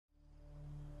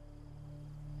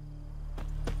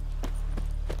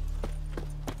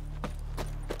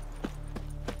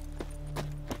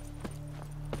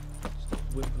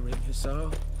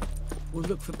Hussar. We'll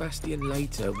look for Bastion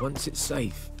later, once it's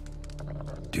safe.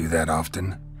 Do that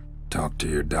often? Talk to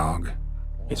your dog?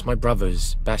 It's my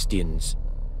brother's, Bastion's.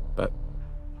 But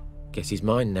guess he's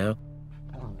mine now.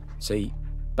 See,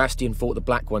 Bastion fought the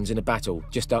Black Ones in a battle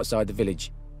just outside the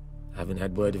village. Haven't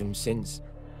had word of him since.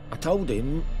 I told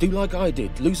him, do like I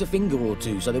did, lose a finger or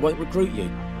two so they won't recruit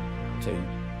you. Too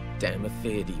damn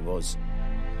afeard he was.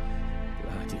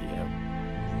 Bloody hell.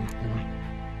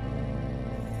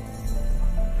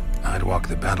 I'd walk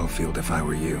the battlefield if I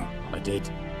were you. I did.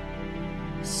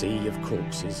 Sea of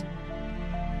corpses.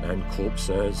 And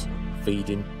corpsers,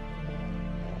 feeding.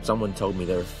 Someone told me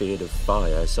they're afeard of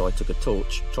fire, so I took a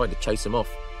torch, tried to chase them off.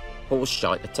 Horse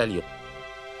shite, I tell you.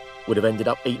 Would have ended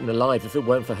up eaten alive if it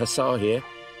weren't for Hussar here.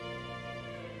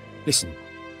 Listen,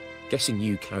 guessing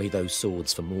you carry those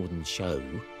swords for more than show.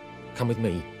 Come with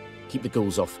me, keep the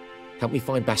ghouls off. Help me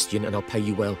find Bastion and I'll pay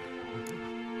you well.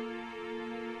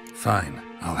 Fine,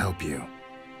 I'll help you.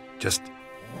 Just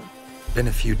been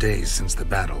a few days since the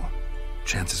battle.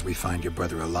 Chances we find your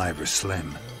brother alive are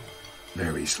slim.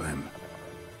 Very slim.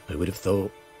 I would have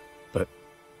thought, but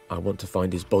I want to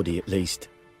find his body at least.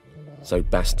 So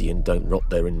Bastion don't rot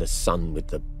there in the sun with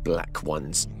the Black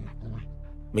Ones.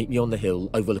 Meet me on the hill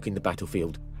overlooking the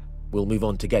battlefield. We'll move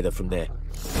on together from there.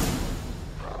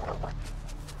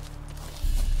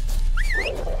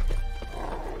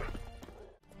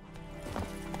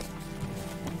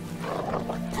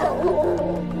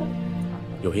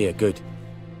 You're here, good.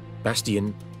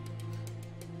 Bastion...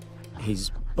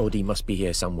 his body must be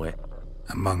here somewhere.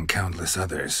 Among countless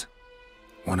others.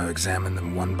 Want to examine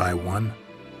them one by one?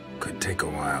 Could take a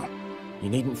while. You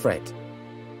needn't fret.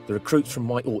 The recruits from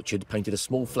White Orchard painted a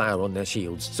small flower on their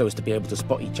shields so as to be able to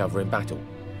spot each other in battle.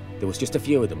 There was just a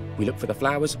few of them. We look for the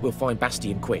flowers, we'll find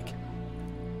Bastion quick.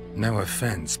 No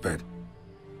offense, but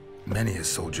many a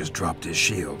soldier's dropped his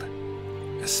shield.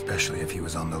 Especially if he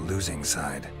was on the losing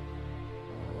side.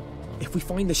 If we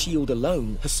find the shield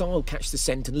alone, Hussar will catch the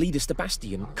scent and lead us to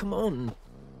Bastion. Come on.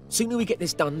 Sooner we get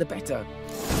this done, the better.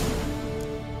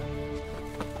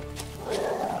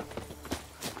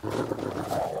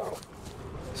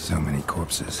 So many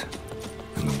corpses,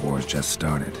 and the war's just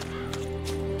started.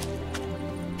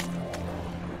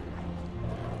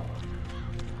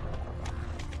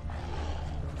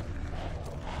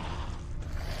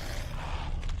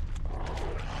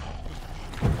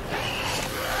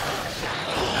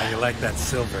 How you like that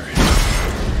silver?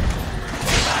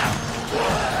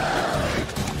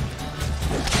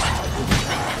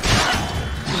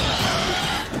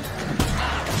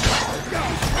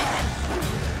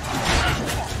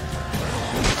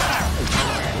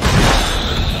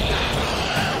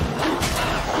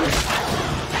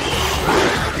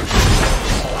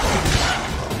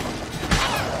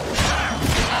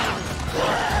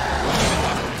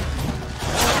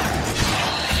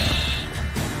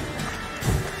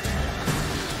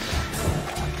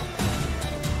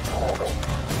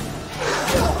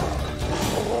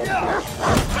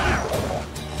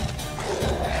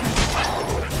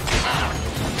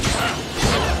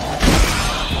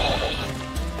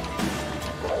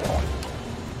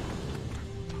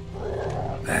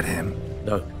 That him?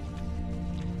 No.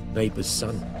 Neighbour's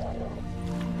son.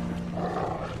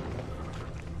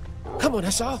 Come on,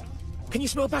 Hussar! Can you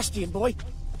smell Bastion, boy?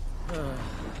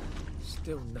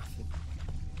 Still nothing.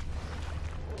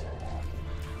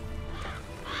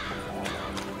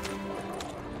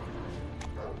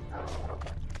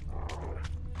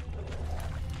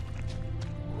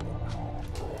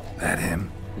 That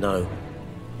him? No.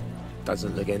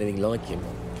 Doesn't look anything like him.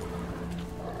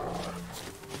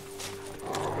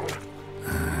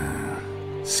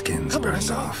 Skin's Come on, burned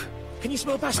Hussar. off. Can you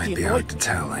smell Bastion, Might be boy? hard to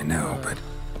tell, I know, but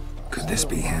could this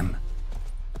be him?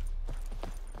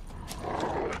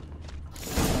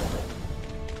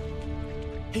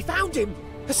 He found him!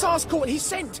 Hussar's caught his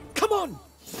scent! Come on!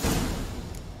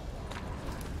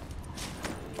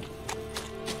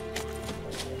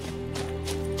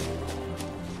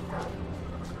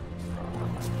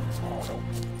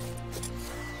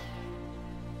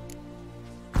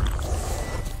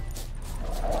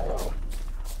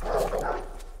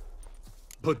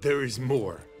 But there is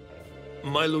more.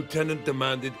 My lieutenant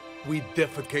demanded we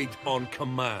defecate on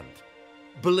command.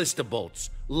 Ballista bolts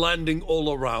landing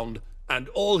all around, and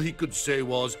all he could say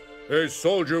was, "A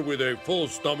soldier with a full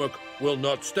stomach will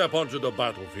not step onto the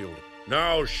battlefield."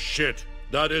 Now shit,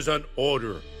 that is an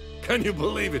order. Can you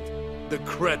believe it? The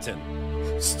cretin.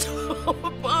 Stop!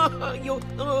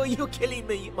 You're killing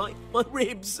me. My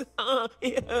ribs.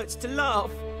 It hurts to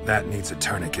laugh. That needs a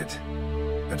tourniquet.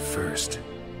 But first,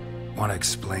 want to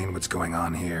explain what's going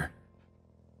on here?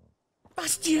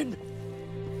 Bastion!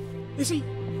 Is he...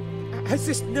 Has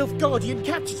this Nilfgaardian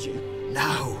captured you?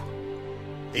 No.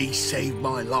 He saved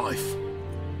my life.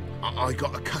 I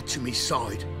got a cut to my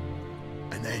side,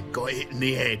 and then got hit in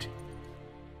the head.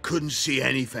 Couldn't see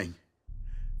anything.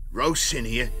 Ursine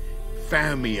here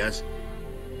found me as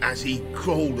he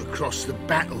crawled across the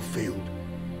battlefield.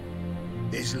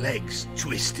 His legs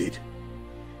twisted.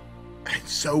 And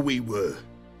so we were.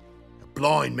 A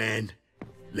blind man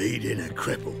leading a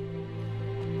cripple.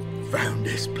 Found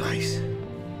this place.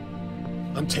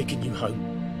 I'm taking you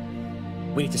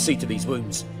home. We need to see to these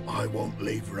wounds. I won't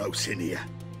leave Ursine here.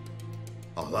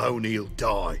 Alone he'll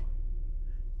die.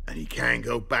 And he can't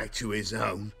go back to his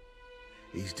own.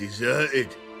 He's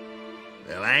deserted.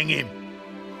 They'll hang him.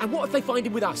 And what if they find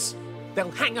him with us?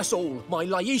 They'll hang us all, my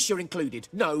Laisha included.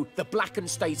 No, the Blacken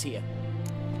stays here.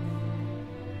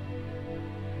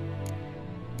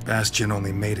 Bastion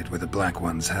only made it with the Black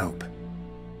One's help.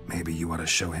 Maybe you ought to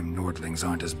show him Nordlings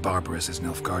aren't as barbarous as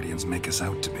Nilfgaardians make us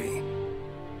out to be.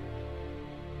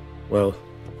 Well,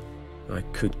 I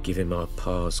could give him our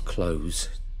pa's clothes,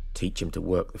 teach him to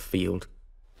work the field.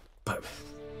 But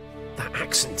that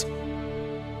accent...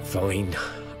 Fine,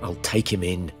 I'll take him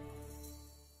in.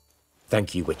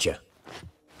 Thank you, Witcher.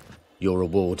 Your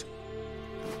reward.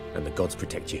 And the gods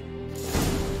protect you.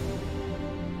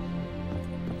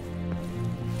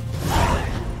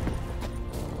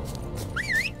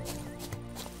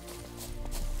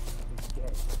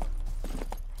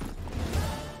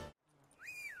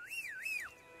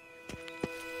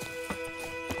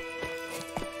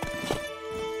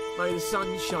 May the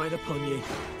sun shine upon you.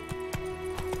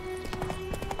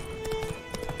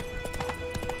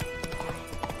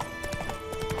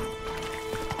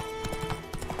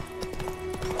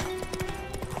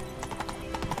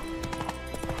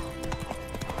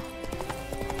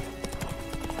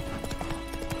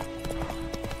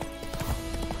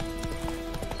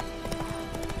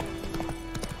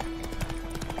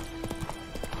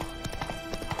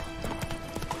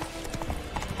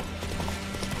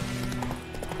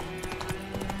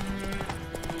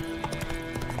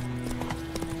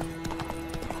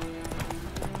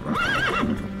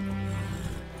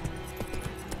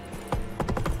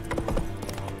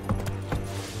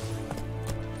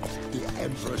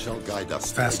 Shall guide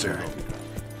us faster.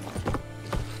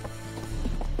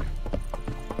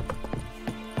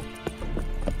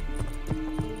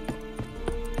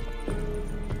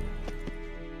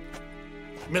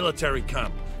 Military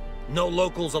camp. No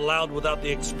locals allowed without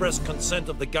the express consent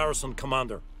of the garrison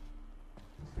commander.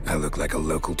 I look like a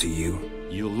local to you?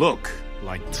 You look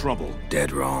like trouble.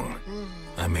 Dead wrong.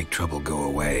 I make trouble go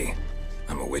away.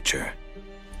 I'm a Witcher.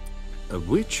 A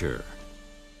Witcher?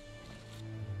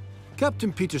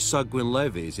 Captain Peter Sagwin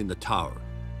Levy is in the tower.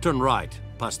 Turn right,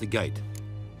 past the gate.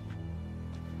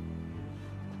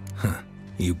 Huh.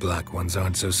 You Black Ones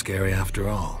aren't so scary after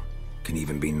all. Can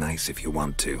even be nice if you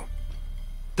want to.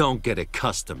 Don't get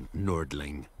accustomed,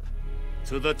 Nordling.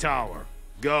 To the tower.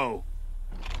 Go.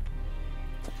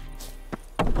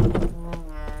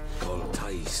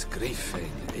 Coltais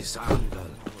Griffin is Angal.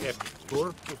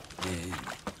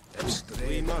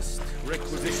 We must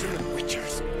requisition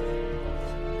Witchers.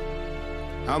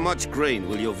 How much grain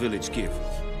will your village give?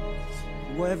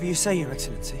 Whatever you say, Your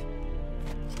Excellency.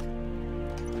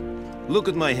 Look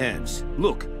at my hands.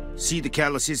 Look. See the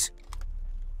calluses?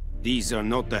 These are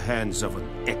not the hands of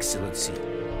an excellency,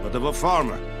 but of a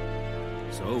farmer.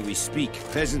 So we speak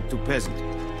peasant to peasant.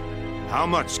 How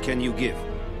much can you give?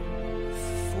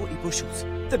 40 bushels.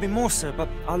 There'd be more, sir, but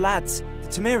our lads, the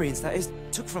Temerians, that is,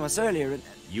 took from us earlier and...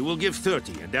 You will give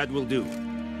 30, and that will do.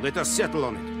 Let us settle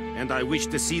on it. And I wish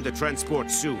to see the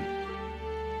transport soon.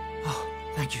 Oh,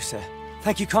 thank you, sir.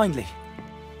 Thank you kindly.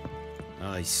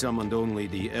 I summoned only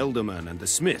the Elderman and the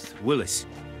smith, Willis.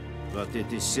 But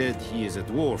it is said he is a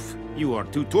dwarf. You are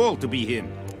too tall to be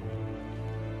him.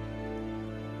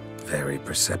 Very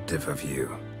perceptive of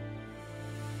you.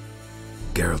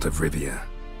 Geralt of Rivia,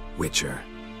 Witcher.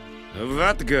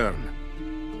 Vatgern.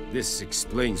 This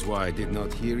explains why I did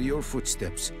not hear your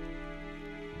footsteps.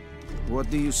 What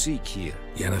do you seek here?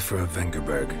 Yennefer of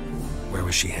Vengerberg. Where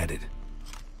was she headed?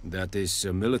 That is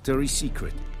a military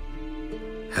secret.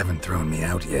 Haven't thrown me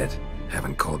out yet.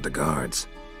 Haven't called the guards.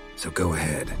 So go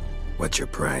ahead. What's your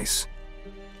price?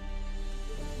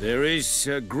 There is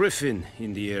a griffin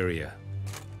in the area.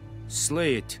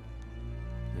 Slay it.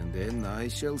 And then I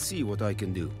shall see what I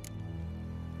can do.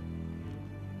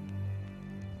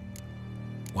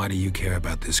 Why do you care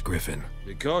about this griffin?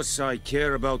 Because I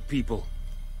care about people.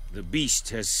 The beast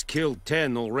has killed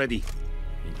 10 already,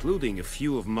 including a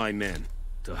few of my men.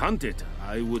 To hunt it,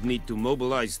 I would need to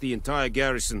mobilize the entire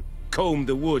garrison, comb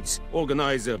the woods,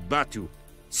 organize a batu.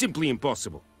 Simply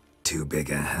impossible. Too big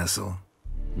a hassle?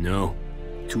 No,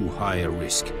 too high a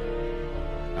risk.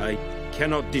 I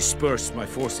cannot disperse my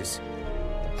forces.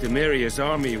 Temeria's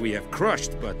army we have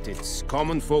crushed, but its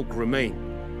common folk remain,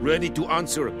 ready to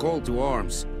answer a call to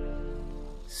arms.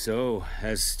 So,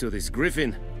 as to this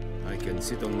griffin, I can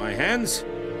sit on my hands,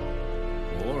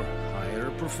 or hire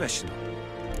a professional.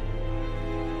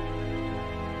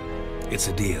 It's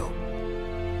a deal.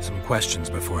 Some questions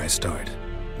before I start.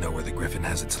 Know where the griffin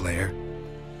has its lair?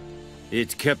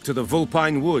 It kept to the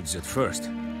Vulpine Woods at first.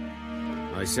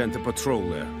 I sent a patrol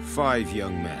there, 5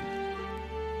 young men.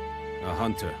 A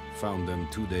hunter found them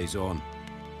 2 days on.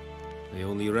 They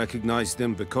only recognized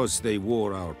them because they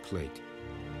wore our plate.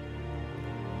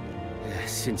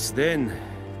 Since then,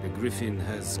 the griffin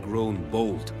has grown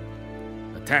bold.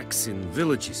 Attacks in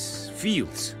villages,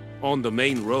 fields, on the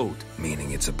main road.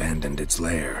 Meaning it's abandoned its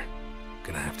lair.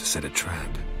 Gonna have to set a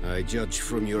trap. I judge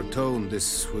from your tone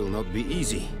this will not be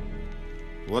easy.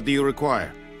 What do you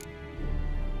require?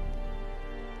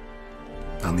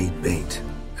 I'll need bait.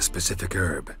 A specific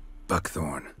herb.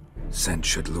 Buckthorn. Scent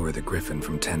should lure the griffin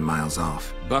from 10 miles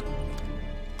off.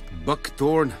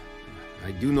 Buckthorn?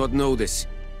 I do not know this.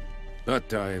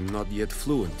 But I am not yet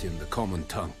fluent in the common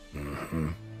tongue.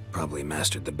 Probably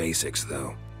mastered the basics,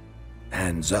 though.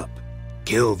 Hands up.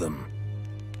 Kill them.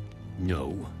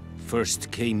 No.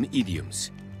 First came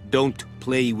idioms. Don't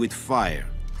play with fire,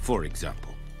 for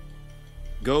example.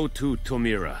 Go to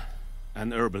Tomira,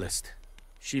 an herbalist.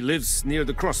 She lives near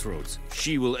the crossroads.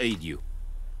 She will aid you.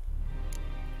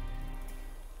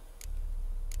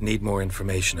 Need more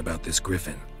information about this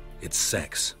griffin. Its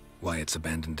sex. Why it's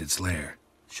abandoned its lair.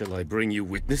 Shall I bring you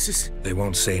witnesses? They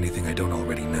won't say anything I don't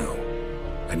already know.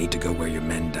 I need to go where your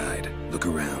men died. Look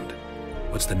around.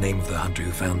 What's the name of the hunter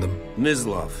who found them?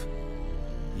 Mislav.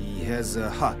 He has a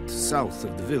hut south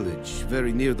of the village,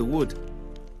 very near the wood.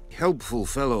 Helpful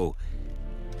fellow.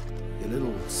 A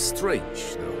little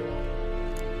strange, though.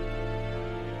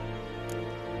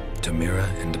 Tomira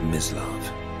and Mislav.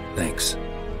 Thanks.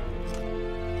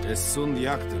 Es sunt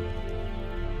jagten.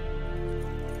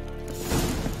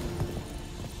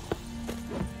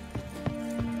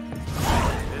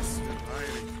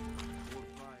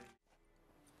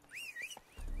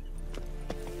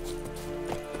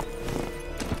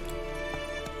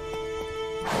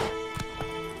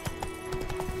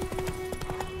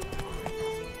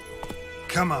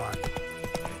 Come on.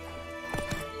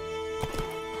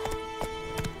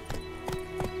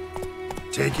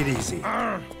 Take it easy.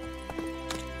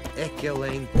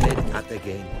 Ekelain ped at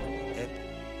again.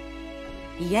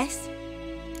 Yes?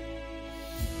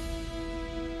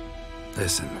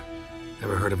 Listen,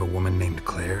 ever heard of a woman named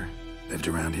Claire? Lived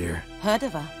around here? Heard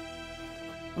of her?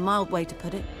 A mild way to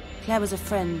put it. Claire was a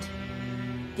friend.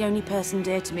 The only person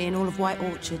dear to me in all of White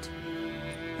Orchard.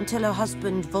 Until her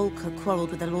husband, Volker, quarreled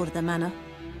with the lord of the manor.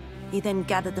 He then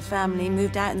gathered the family and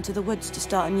moved out into the woods to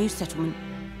start a new settlement.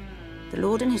 The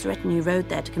lord and his retinue rode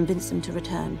there to convince them to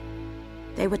return.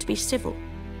 They were to be civil.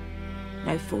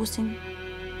 No forcing,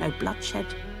 no bloodshed.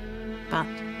 But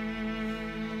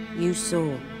you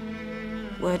saw.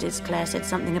 Word is Claire said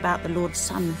something about the lord's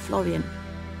son, Florian.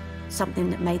 Something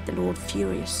that made the lord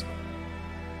furious.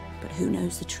 But who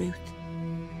knows the truth?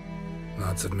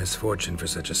 Lots of misfortune for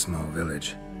such a small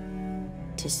village.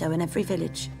 'Tis so in every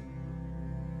village.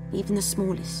 Even the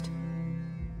smallest.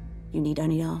 You need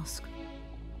only ask.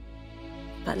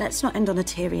 But let's not end on a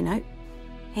teary note.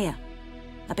 Here,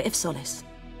 a bit of solace.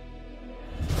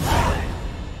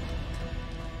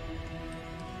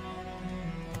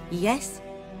 Yes?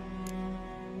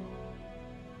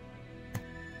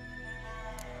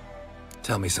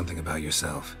 Tell me something about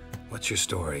yourself. What's your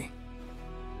story?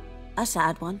 A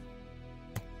sad one.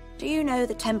 Do you know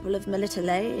the Temple of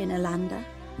Melitele in Alanda?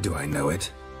 Do I know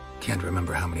it? Can't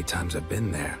remember how many times I've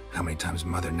been there, how many times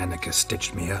Mother Neneka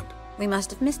stitched me up. We must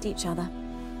have missed each other.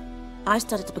 I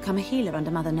started to become a healer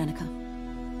under Mother Neneka.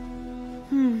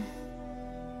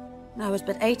 I was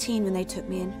but 18 when they took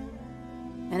me in.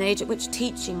 An age at which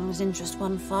teachings interest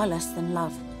one far less than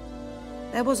love.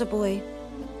 There was a boy,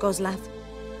 Goslav.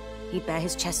 He'd bare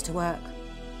his chest to work.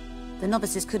 The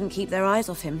novices couldn't keep their eyes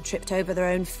off him, tripped over their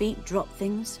own feet, dropped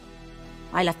things.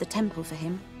 I left the temple for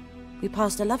him. We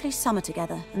passed a lovely summer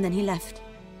together, and then he left.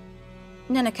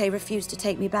 Neneke refused to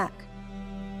take me back.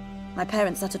 My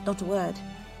parents uttered not a word.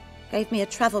 Gave me a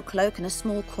travel cloak and a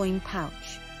small coin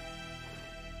pouch.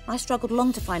 I struggled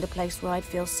long to find a place where I'd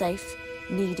feel safe,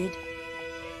 needed,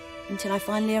 until I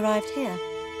finally arrived here.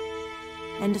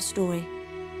 End of story.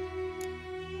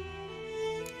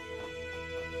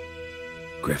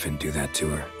 Griffin do that to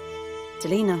her? To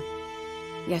Lena.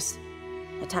 Yes.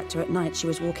 Attacked her at night. She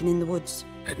was walking in the woods.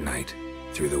 At night,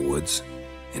 through the woods,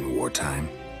 in wartime.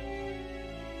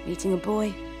 Meeting a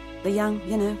boy. The young,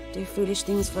 you know, do foolish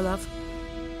things for love.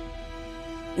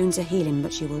 Wounds are healing,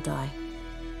 but she will die.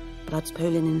 Blood's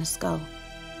pooling in her skull.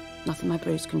 Nothing my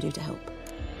brews can do to help.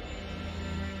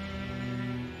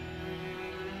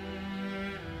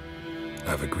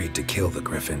 I've agreed to kill the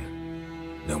Griffin.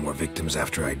 No more victims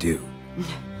after I do.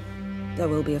 There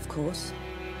will be, of course.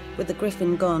 With the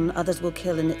Griffin gone, others will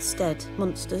kill in its stead.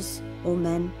 Monsters, or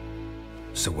men.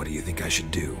 So what do you think I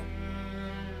should do?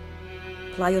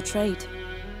 Ply your trade.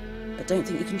 But don't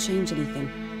think you can change anything.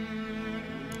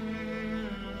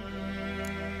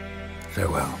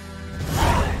 Farewell.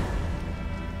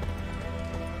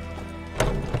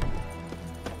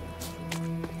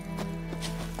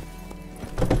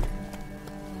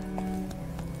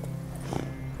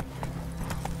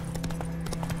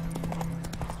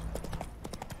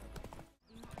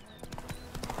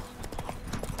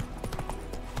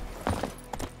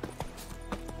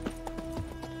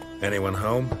 Anyone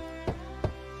home?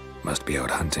 Must be out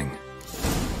hunting.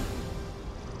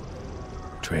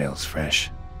 Trail's fresh.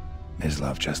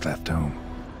 Mislav just left home.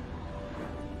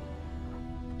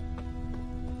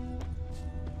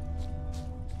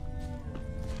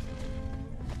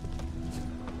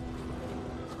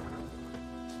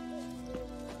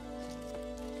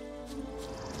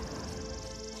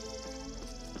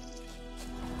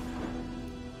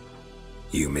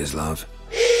 You, Mislav?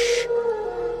 Shh!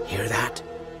 Hear that?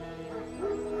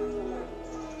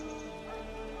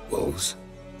 Wolves?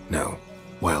 No.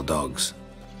 Wild dogs.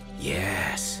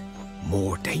 Yes.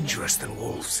 More dangerous than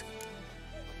wolves.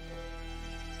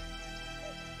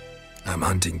 I'm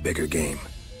hunting bigger game.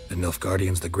 The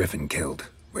Nilfgaardians the Griffin killed.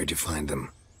 Where'd you find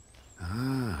them?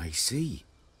 Ah, I see.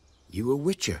 You a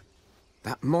witcher.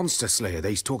 That monster slayer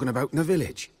they's talking about in the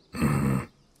village. Mm-hmm.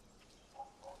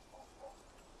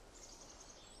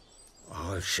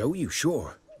 I'll show you,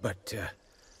 sure. But,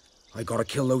 I gotta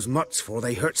kill those mutts before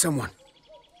they hurt someone.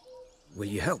 Will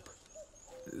you help?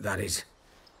 That is,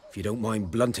 if you don't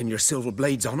mind blunting your silver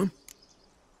blades on them.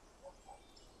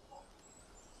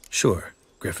 Sure.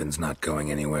 Griffin's not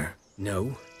going anywhere.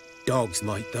 No. Dogs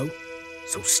might, though.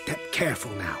 So step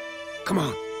careful now. Come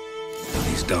on.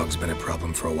 These dogs been a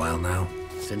problem for a while now?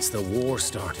 Since the war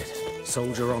started.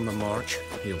 Soldier on the march.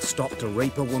 He'll stop to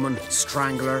rape a woman,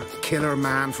 strangle her, kill her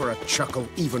man for a chuckle,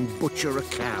 even butcher a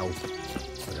cow.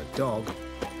 But a dog,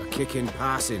 a kick in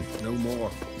passing, no more.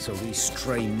 So these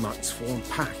stray mutts form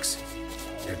packs.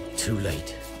 They're too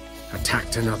late.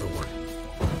 Attacked another one.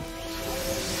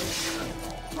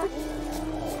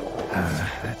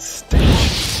 That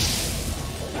stinks.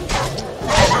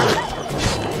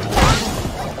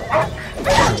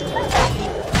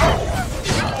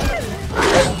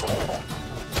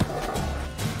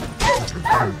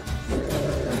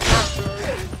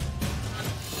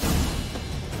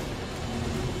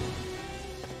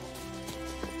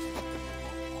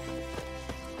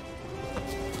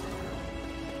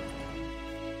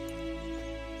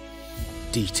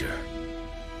 Dieter.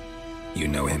 You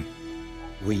know him?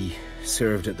 We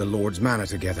served at the Lord's Manor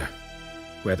together,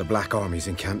 where the Black Army's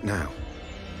encamped now.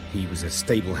 He was a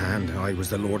stable hand, I was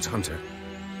the Lord's hunter.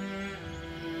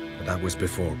 But that was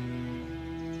before...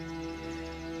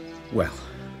 well,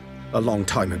 a long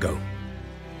time ago.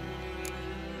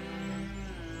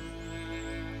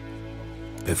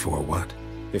 Before what?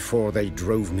 Before they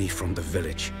drove me from the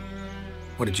village.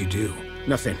 What did you do?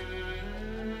 Nothing.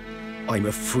 I'm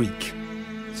a freak.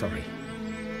 Sorry.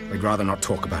 I'd rather not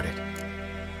talk about it.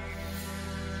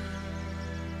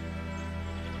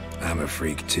 I'm a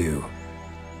freak too.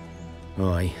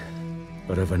 Aye,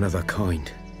 but of another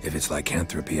kind. If it's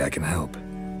lycanthropy, I can help.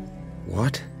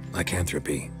 What?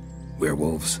 Lycanthropy.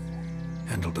 Werewolves.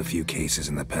 Handled a few cases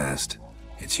in the past.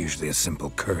 It's usually a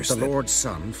simple curse The that... Lord's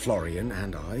son, Florian,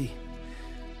 and I,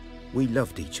 we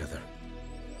loved each other.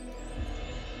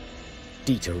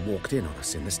 Dieter walked in on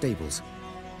us in the stables.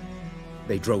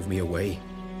 They drove me away.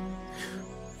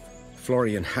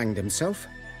 Florian hanged himself.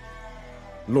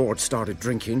 Lord started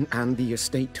drinking, and the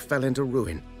estate fell into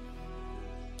ruin.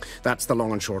 That's the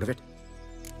long and short of it.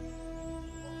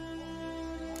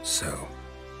 So,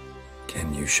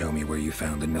 can you show me where you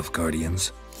found the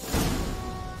Nilfgaardians?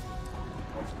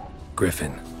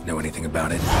 Griffin, know anything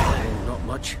about it? Oh, not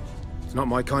much. It's not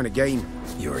my kind of game.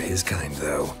 You're his kind,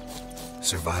 though.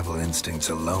 Survival instincts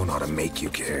alone ought to make you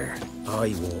care.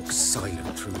 I walk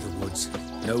silent through the woods.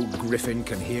 No griffin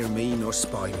can hear me nor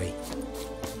spy me.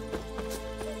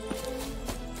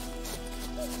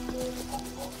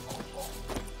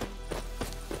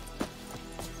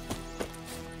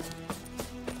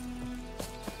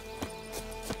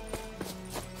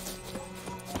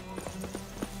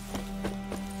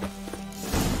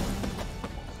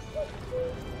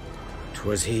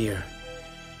 'Twas here.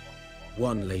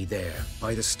 One lay there,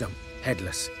 by the stump,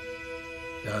 headless.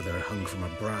 The other hung from a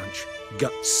branch,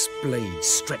 guts splayed,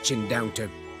 stretching down to...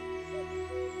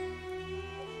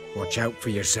 Watch out for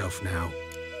yourself now.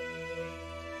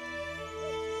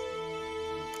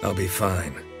 I'll be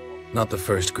fine. Not the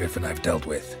first griffin I've dealt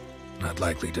with. Not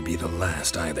likely to be the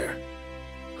last either.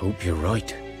 Hope you're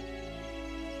right.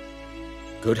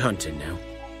 Good hunting now.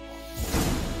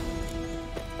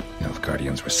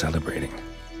 Nilfgaardians were celebrating.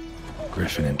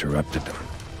 Griffin interrupted them.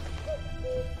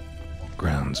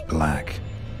 Ground's black,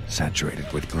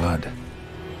 saturated with blood.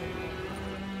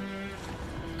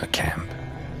 A camp.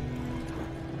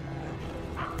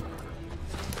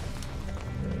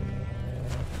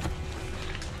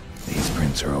 These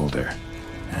prints are older,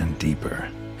 and deeper,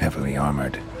 heavily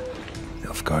armored.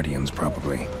 Nilfgaardians,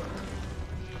 probably.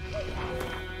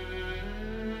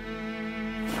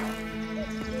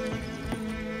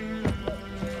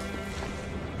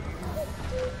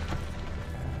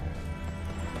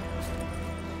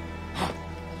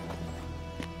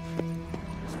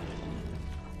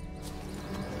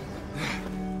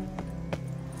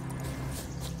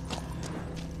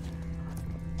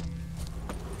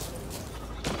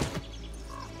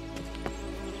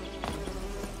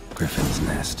 Griffin's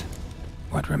nest.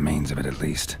 What remains of it, at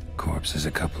least. Corpse is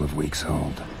a couple of weeks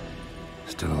old.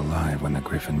 Still alive when the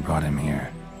griffin brought him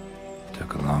here.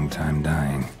 Took a long time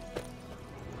dying.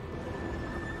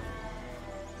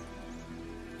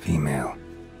 Female.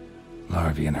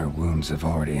 Larvae in her wounds have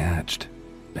already hatched.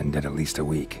 Been dead at least a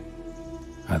week.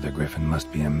 Other griffin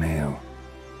must be a male.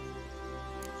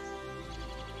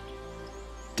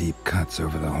 Deep cuts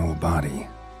over the whole body.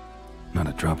 Not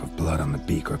a drop of blood on the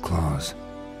beak or claws.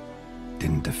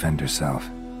 Didn't defend herself.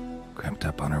 Crept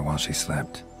up on her while she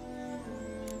slept.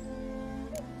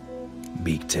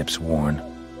 Beak tips worn.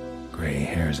 Gray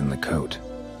hairs in the coat.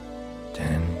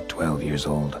 10, 12 years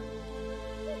old.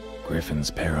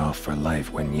 Griffins pair off for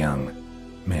life when young.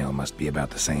 Male must be about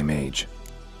the same age.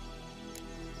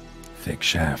 Thick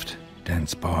shaft,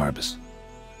 dense barbs.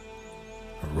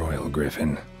 A royal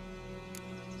griffin.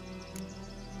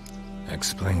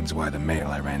 Explains why the male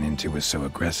I ran into was so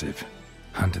aggressive.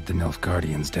 Hunted the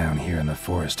Nilfgaardians down here in the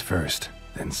forest first,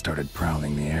 then started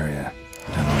prowling the area.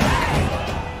 Done what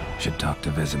I could. Should talk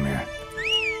to Vesemir.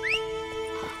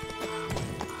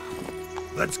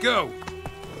 Let's go!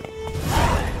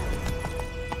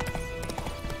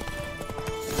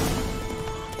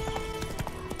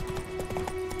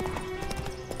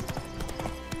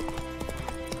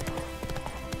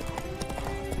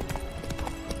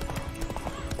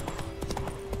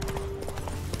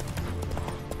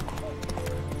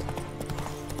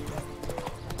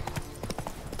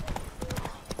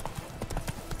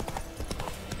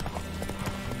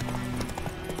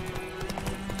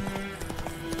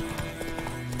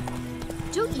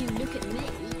 Don't you look at me.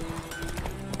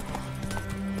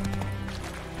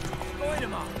 Going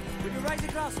him on. Will you ride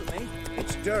across with me?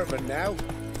 It's Durban now.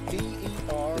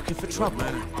 D-E-R. Looking for trouble.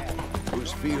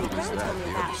 Whose field is that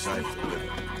the other side of the river?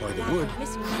 By the wood.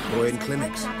 Boy in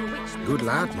clinics. Good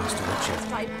lad, Master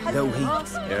Richard. Though he...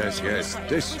 Yes.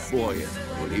 This boy.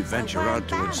 Will he venture out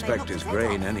to inspect his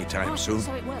grain anytime soon?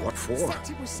 What for?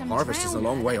 Harvest is a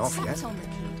long way off yet.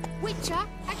 Witcher,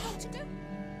 I got to do.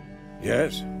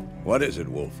 Yes. What is it,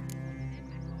 Wolf?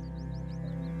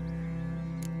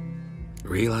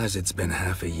 Realize it's been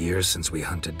half a year since we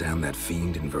hunted down that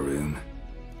fiend in Varun?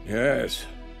 Yes.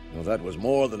 Well, that was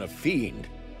more than a fiend.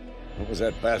 What was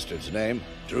that bastard's name?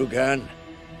 Drugan?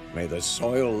 May the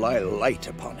soil lie light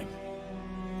upon him.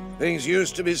 Things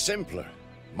used to be simpler.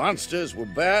 Monsters were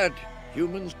bad,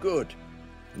 humans good.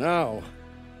 Now,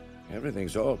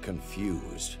 everything's all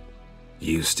confused.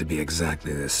 Used to be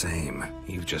exactly the same.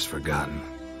 You've just forgotten.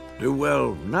 Do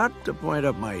well not to point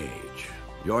up my age.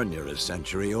 You're near a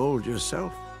century old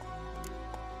yourself.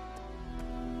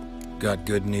 Got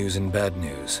good news and bad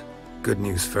news. Good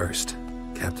news first.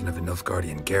 Captain of the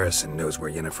Nilfgaardian Garrison knows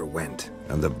where Yennefer went.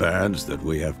 And the bad's that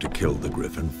we have to kill the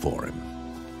Griffin for him.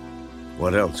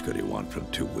 What else could he want from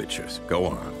two witchers? Go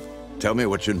on. Tell me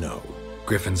what you know.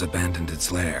 Griffin's abandoned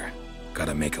its lair.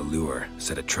 Gotta make a lure,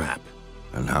 set a trap.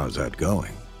 And how's that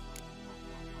going?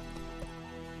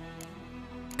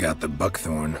 Got the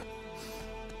buckthorn.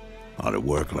 Ought to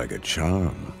work like a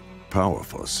charm.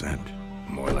 Powerful scent.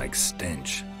 More like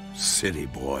stench. City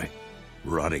boy.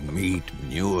 Rotting meat,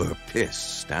 manure, piss.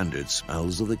 Standard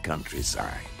smells of the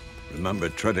countryside. Remember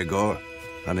Tretegor?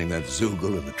 Hunting that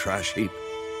Zoogle in the trash heap?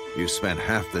 You spent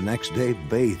half the next day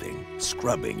bathing,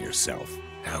 scrubbing yourself.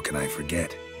 How can I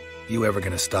forget? You ever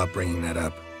gonna stop bringing that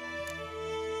up?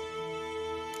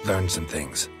 Learned some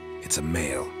things. It's a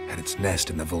male, had its nest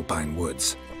in the Vulpine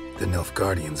Woods. The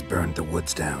Nilfgaardians burned the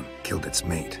woods down, killed its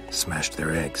mate, smashed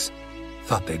their eggs.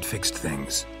 Thought they'd fixed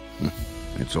things.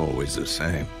 It's always the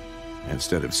same.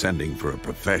 Instead of sending for a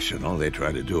professional, they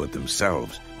try to do it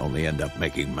themselves, only end up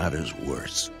making matters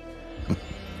worse.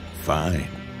 Fine.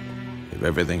 If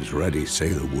everything's ready, say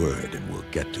the word and we'll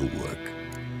get to work.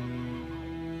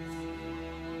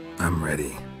 I'm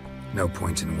ready. No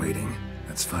point in waiting.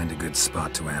 Let's find a good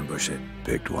spot to ambush it.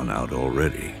 Picked one out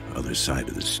already, other side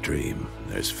of the stream.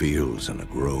 There's fields and a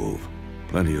grove.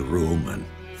 Plenty of room and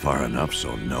far enough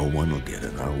so no one will get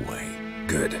in our way.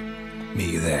 Good. Meet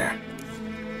you there.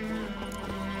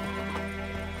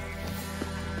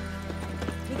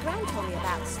 Your grand told me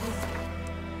about sneaking.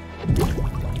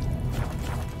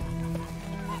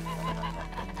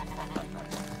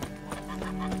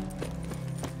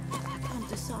 I can't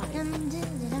decide.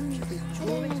 Should we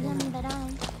draw it in?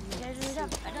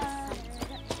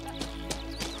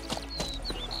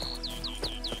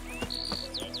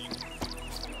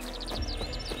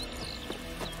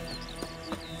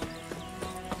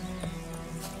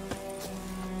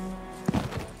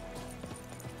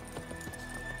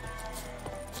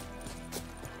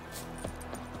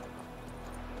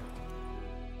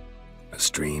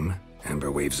 Stream,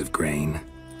 amber waves of grain.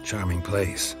 Charming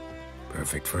place.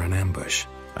 Perfect for an ambush.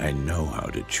 I know how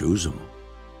to choose them.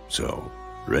 So,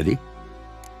 ready?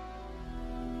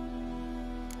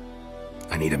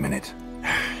 I need a minute.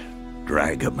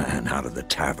 Drag a man out of the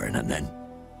tavern and then...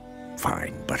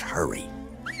 Fine, but hurry.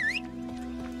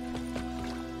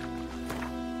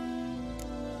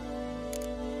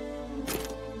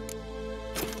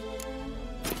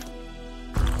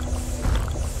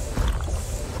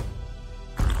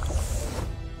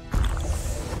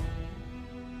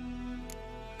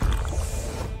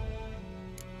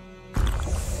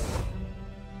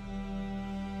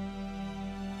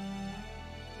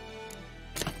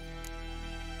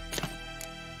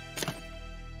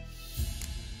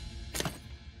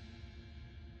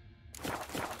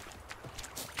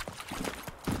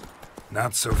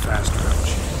 Not so fast,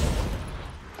 Roach.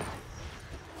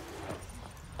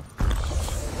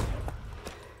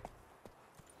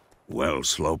 Well,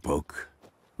 Slowpoke,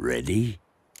 ready?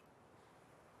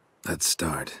 Let's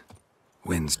start.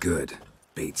 Wind's good.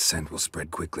 Bait's scent will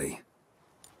spread quickly.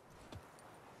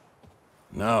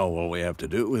 Now all we have to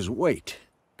do is wait.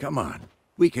 Come on.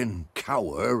 We can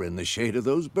cower in the shade of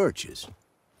those birches.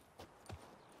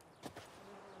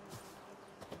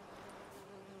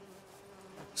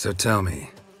 So tell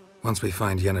me, once we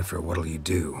find Yennefer, what'll you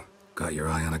do? Got your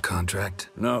eye on a contract?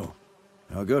 No.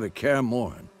 I'll go to Kaer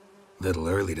Morhen. Little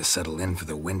early to settle in for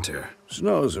the winter.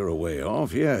 Snows are a way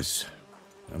off, yes.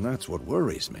 And that's what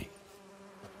worries me.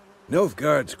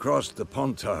 Nilfgaard's crossed the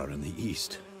Pontar in the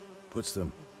east. Puts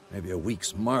them maybe a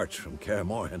week's march from Kaer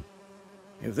Morhen.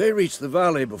 If they reach the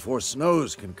valley before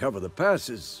snows can cover the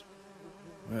passes...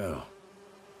 well,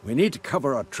 we need to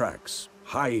cover our tracks,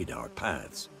 hide our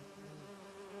paths.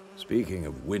 Speaking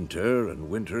of winter and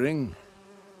wintering,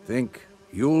 think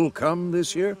you'll come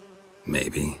this year?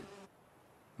 Maybe.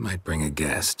 Might bring a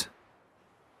guest.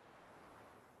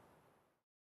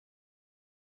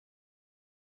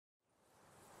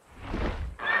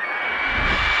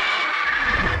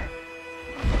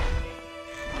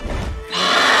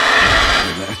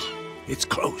 It's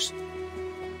close.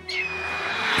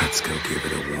 Let's go give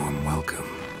it a warm welcome.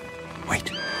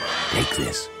 Wait, take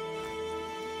this.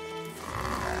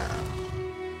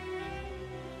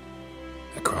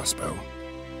 A crossbow.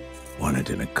 Won it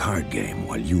in a card game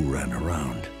while you ran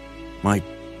around. Might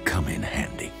come in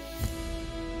handy.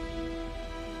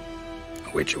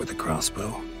 A witcher with a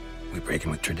crossbow? We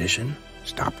breaking with tradition?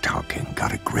 Stop talking.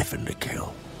 Got a griffin to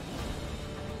kill.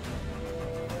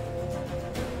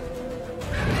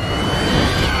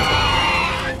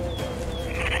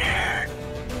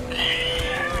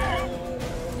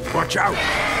 Watch out!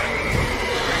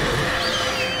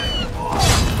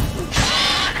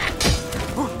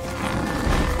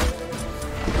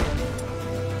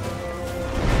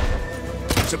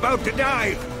 It's about to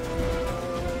dive!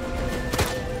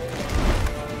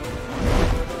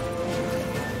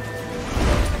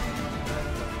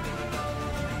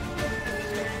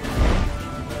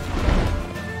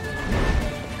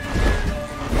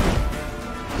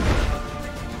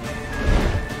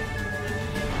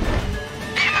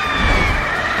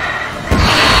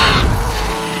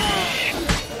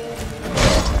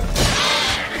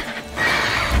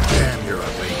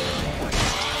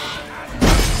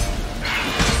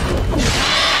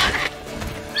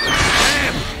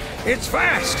 It's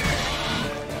fast!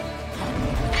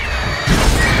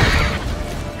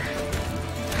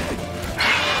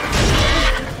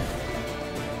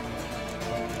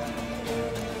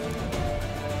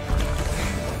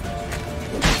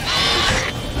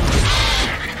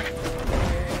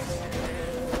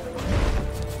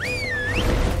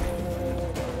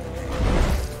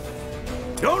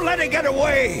 get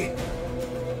away!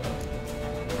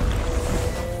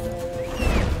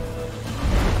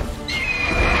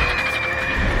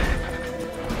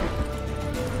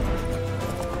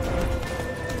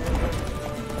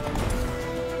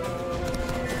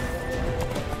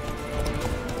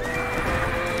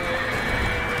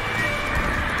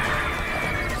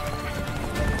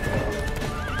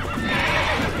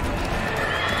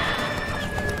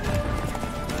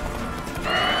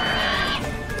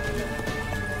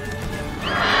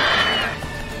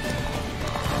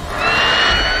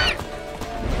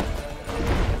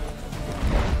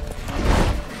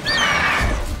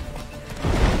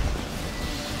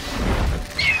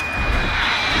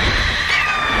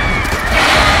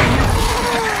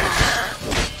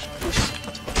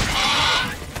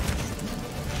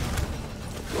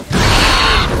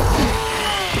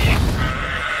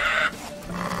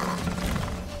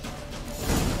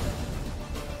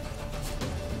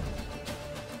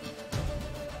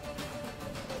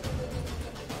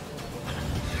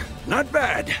 Not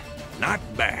bad. Not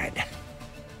bad.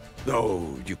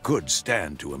 Though you could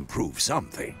stand to improve some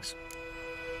things.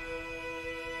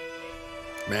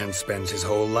 Man spends his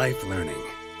whole life learning.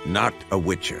 Not a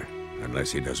witcher,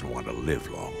 unless he doesn't want to live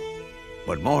long.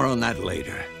 But more on that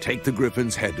later. Take the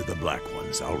Griffin's head to the Black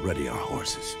Ones. I'll ready our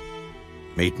horses.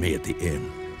 Meet me at the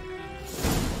inn.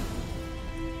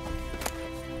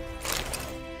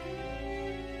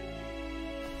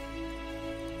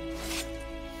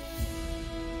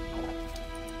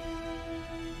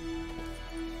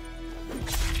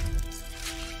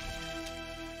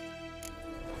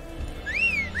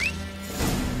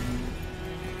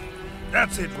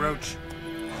 That's it, Roach.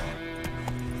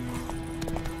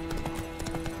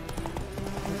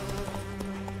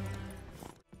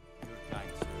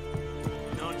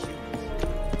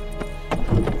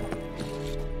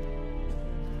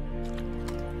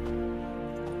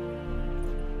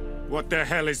 What the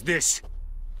hell is this?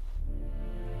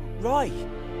 Rye!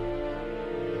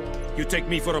 You take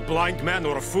me for a blind man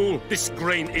or a fool? This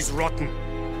grain is rotten.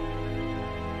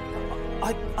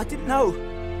 I didn't know.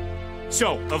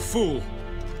 So, a fool.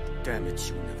 Damn it,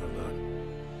 you never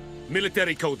learn.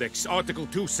 Military Codex, Article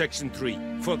 2, Section 3.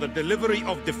 For the delivery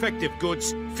of defective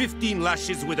goods, 15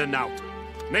 lashes with a knout.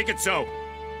 Make it so.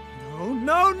 No,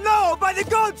 no, no! By the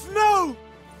gods, no!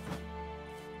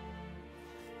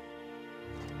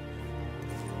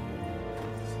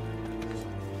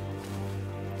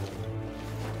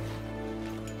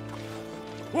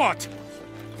 What?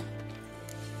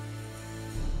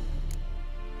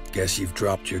 Guess you've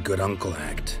dropped your good uncle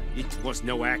act. It was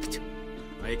no act.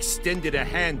 I extended a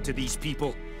hand to these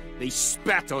people. They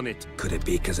spat on it. Could it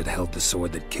be because it held the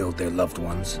sword that killed their loved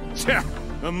ones? Tja,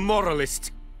 a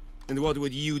moralist. And what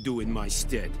would you do in my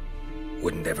stead?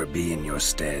 Wouldn't ever be in your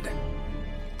stead.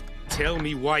 Tell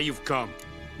me why you've come.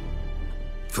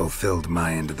 Fulfilled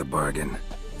my end of the bargain.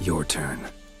 Your turn.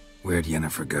 Where'd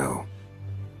Yennefer go?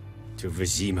 To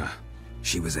Vesemir.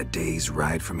 She was a day's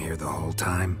ride from here the whole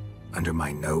time? Under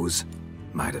my nose?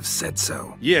 Might have said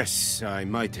so. Yes, I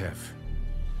might have.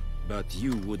 But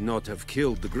you would not have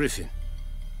killed the Griffin.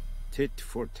 Tit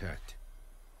for tat.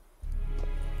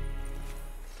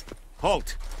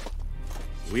 Halt!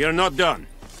 We are not done.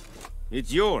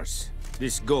 It's yours,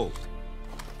 this gold.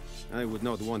 I would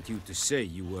not want you to say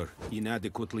you were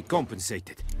inadequately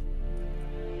compensated.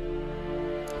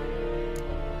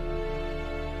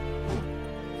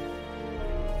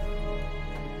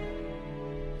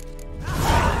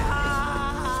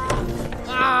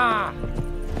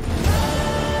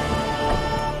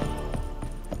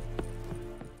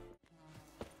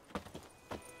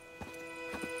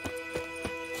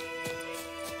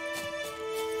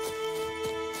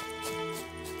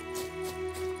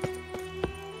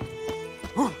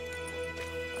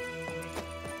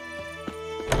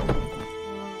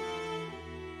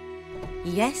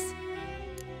 Yes?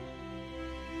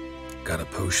 Got a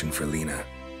potion for Lena.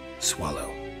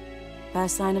 Swallow.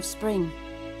 First sign of spring.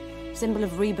 Symbol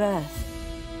of rebirth.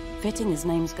 Fitting as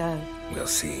names go. We'll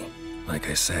see. Like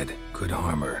I said, could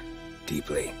harm her.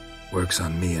 Deeply. Works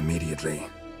on me immediately.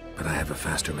 But I have a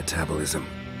faster metabolism.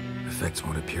 Effects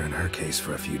won't appear in her case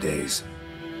for a few days.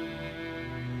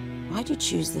 Why'd you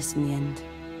choose this in the end?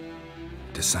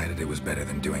 Decided it was better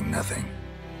than doing nothing.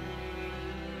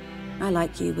 I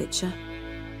like you, Witcher.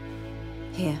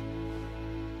 Here.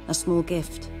 A small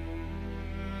gift.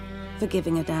 For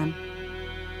giving a damn.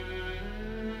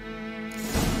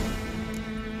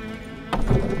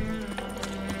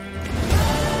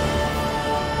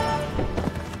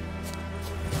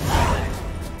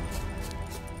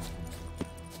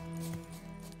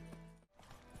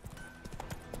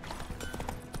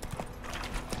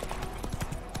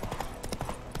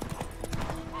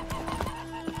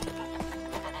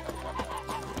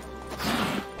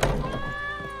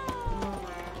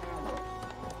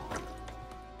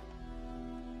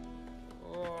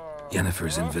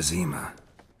 Yennefer's in Vesemir.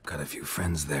 Got a few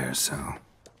friends there, so...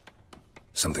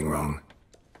 Something wrong?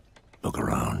 Look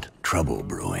around. Trouble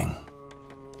brewing.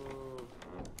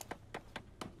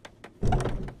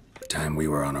 Time we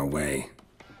were on our way.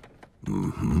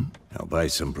 Mm-hmm. I'll buy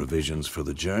some provisions for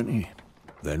the journey.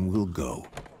 Then we'll go.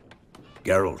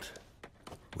 Geralt,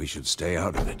 we should stay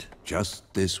out of it.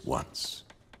 Just this once.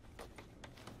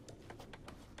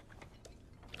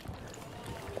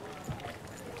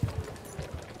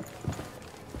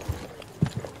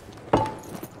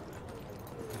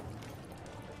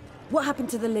 What happened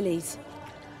to the lilies?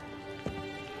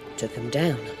 Took them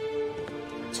down.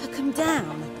 Took them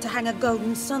down? To hang a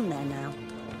golden sun there now?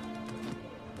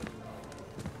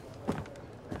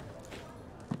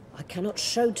 I cannot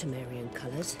show Temerian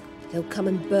colours. They'll come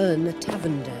and burn the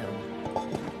tavern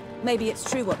down. Maybe it's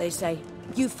true what they say.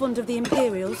 You fond of the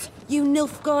Imperials? You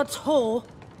Nilfgaard's whore?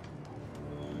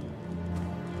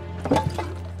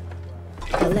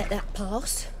 I'll let that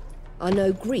pass. I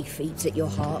know grief eats at your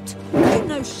heart. You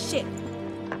know shit.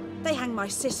 They hanged my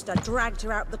sister, dragged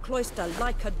her out the cloister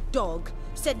like a dog.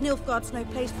 Said Nilfgaard's no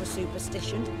place for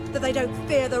superstition, that they don't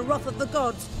fear the wrath of the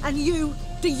gods. And you,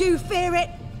 do you fear it?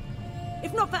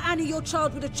 If not for Annie, your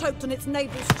child would have choked on its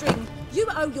navel string. You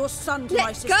owe your son to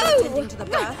my sister attending to the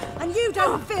birth, and you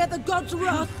don't fear the gods'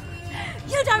 wrath.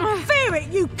 You don't fear it,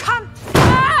 you cunt!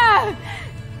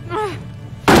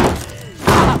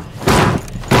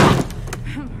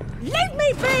 Leave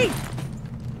me be!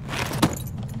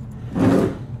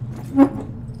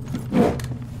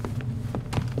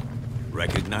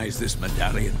 Recognize this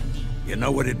medallion? You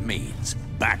know what it means.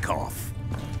 Back off.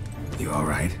 You all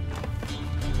right?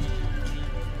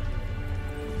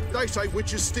 They say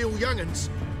witches steal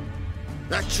young'uns.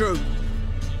 That true?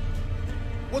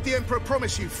 What'd the Emperor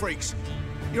promise you, freaks?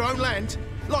 Your own land?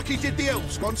 Like he did the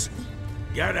elves once?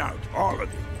 Get out, all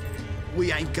of you.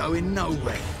 We ain't going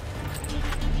nowhere.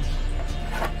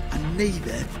 And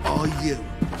neither are you.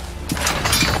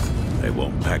 They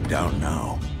won't back down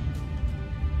now.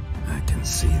 I can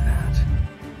see that.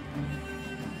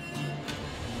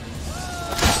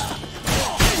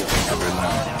 Never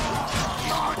learn.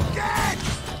 You're dead!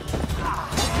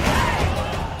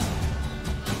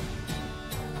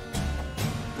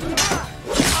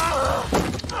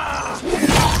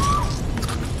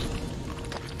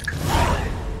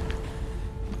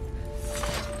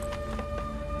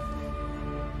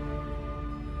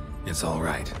 It's all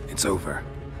right. It's over.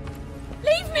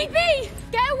 Leave me be!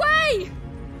 Get away!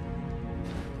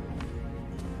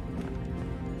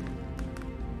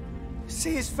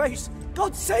 See his face!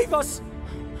 God save us!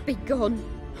 Be gone,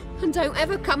 and don't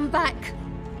ever come back.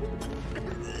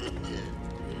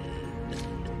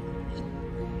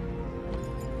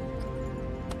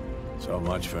 So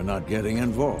much for not getting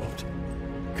involved.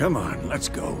 Come on, let's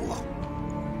go.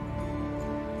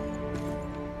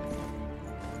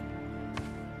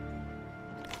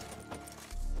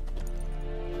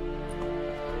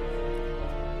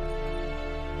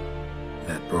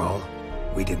 That brawl,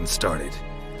 we didn't start it.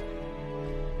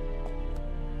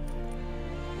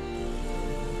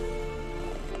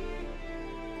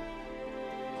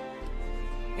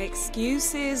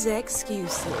 Excuses,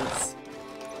 excuses.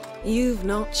 You've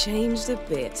not changed a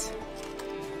bit.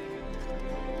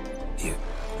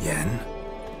 Yen?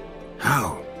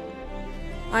 How?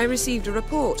 I received a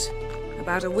report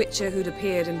about a witcher who'd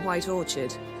appeared in White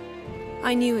Orchard.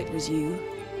 I knew it was you,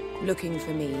 looking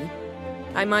for me.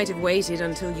 I might have waited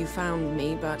until you found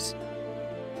me, but...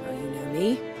 well, you know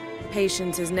me.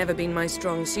 Patience has never been my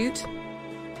strong suit.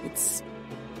 It's...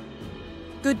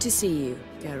 good to see you,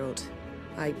 Geralt.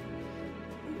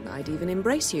 I'd even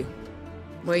embrace you.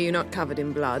 Were you not covered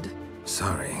in blood?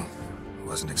 Sorry.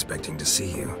 Wasn't expecting to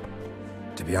see you.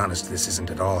 To be honest, this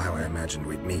isn't at all how I imagined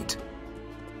we'd meet.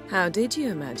 How did you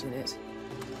imagine it?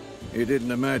 You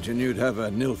didn't imagine you'd have a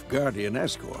Nilfgaardian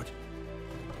escort.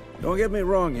 Don't get me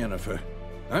wrong, Yennefer.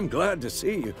 I'm glad to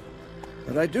see you.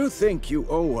 But I do think you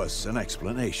owe us an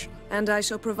explanation. And I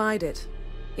shall provide it.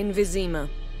 In Vesemir.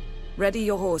 Ready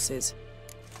your horses.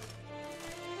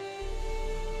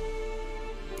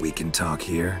 We can talk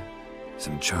here.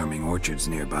 Some charming orchards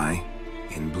nearby.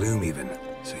 In bloom even,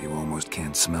 so you almost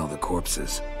can't smell the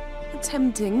corpses. A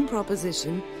tempting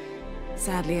proposition.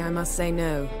 Sadly, I must say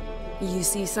no. You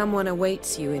see, someone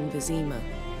awaits you in Vesemir.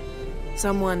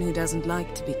 Someone who doesn't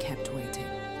like to be kept waiting.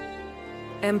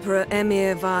 Emperor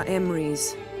Emir var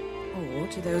Emrys. Or,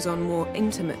 to those on more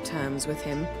intimate terms with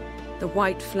him, the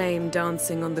white flame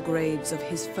dancing on the graves of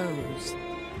his foes.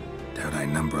 Doubt I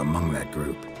number among that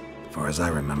group. Far as I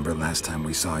remember, last time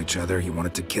we saw each other, he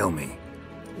wanted to kill me.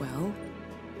 Well,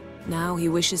 now he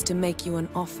wishes to make you an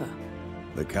offer.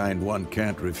 The kind one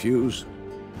can't refuse?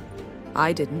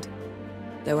 I didn't,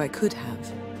 though I could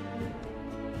have.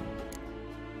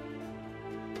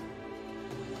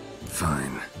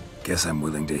 Fine. Guess I'm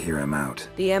willing to hear him out.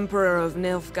 The Emperor of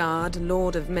Nilfgaard,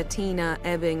 Lord of Metina,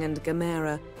 Ebbing, and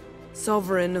Gamera,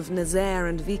 Sovereign of Nazaire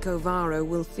and Vicovaro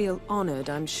will feel honored,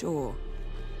 I'm sure.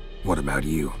 What about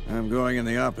you? I'm going in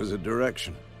the opposite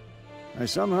direction. I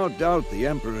somehow doubt the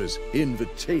Emperor's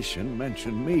invitation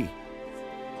mentioned me.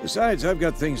 Besides, I've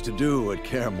got things to do at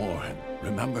Kaer Morhen,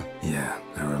 remember? Yeah,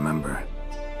 I remember.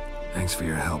 Thanks for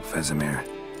your help, Vesemir.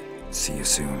 See you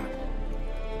soon.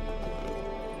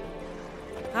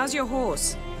 How's your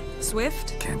horse?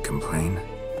 Swift? Can't complain.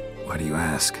 Why do you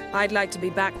ask? I'd like to be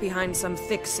back behind some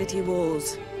thick city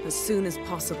walls as soon as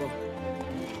possible.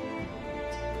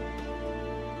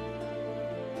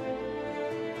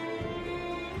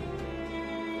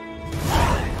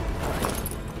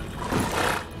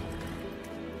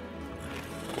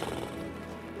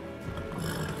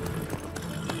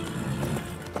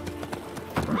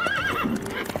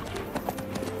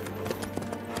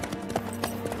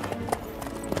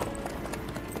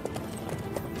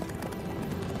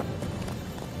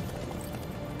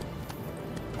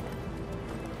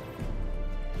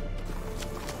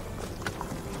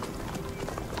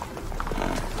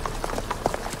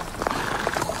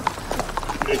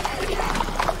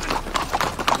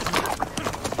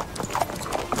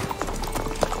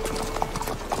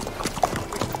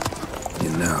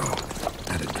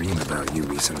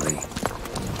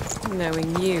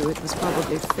 Knowing you, it was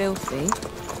probably filthy.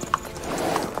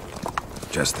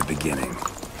 Just the beginning.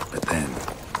 But then...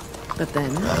 But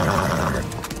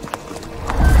then?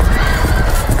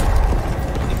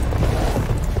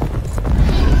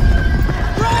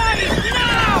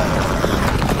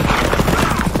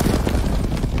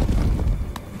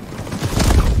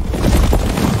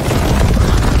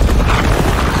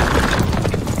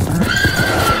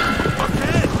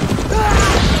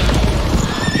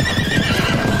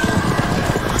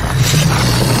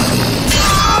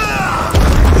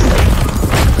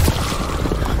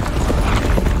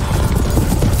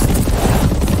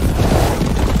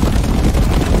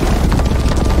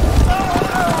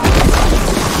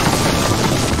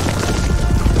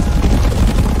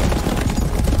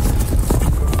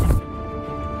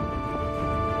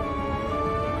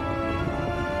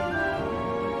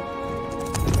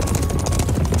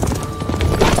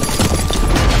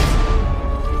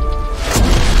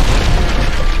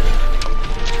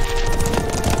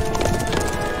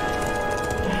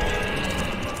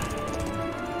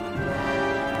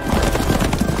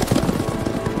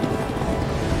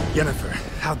 Yennefer,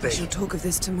 how'd they... We shall talk of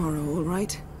this tomorrow, all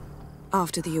right?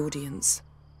 After the audience.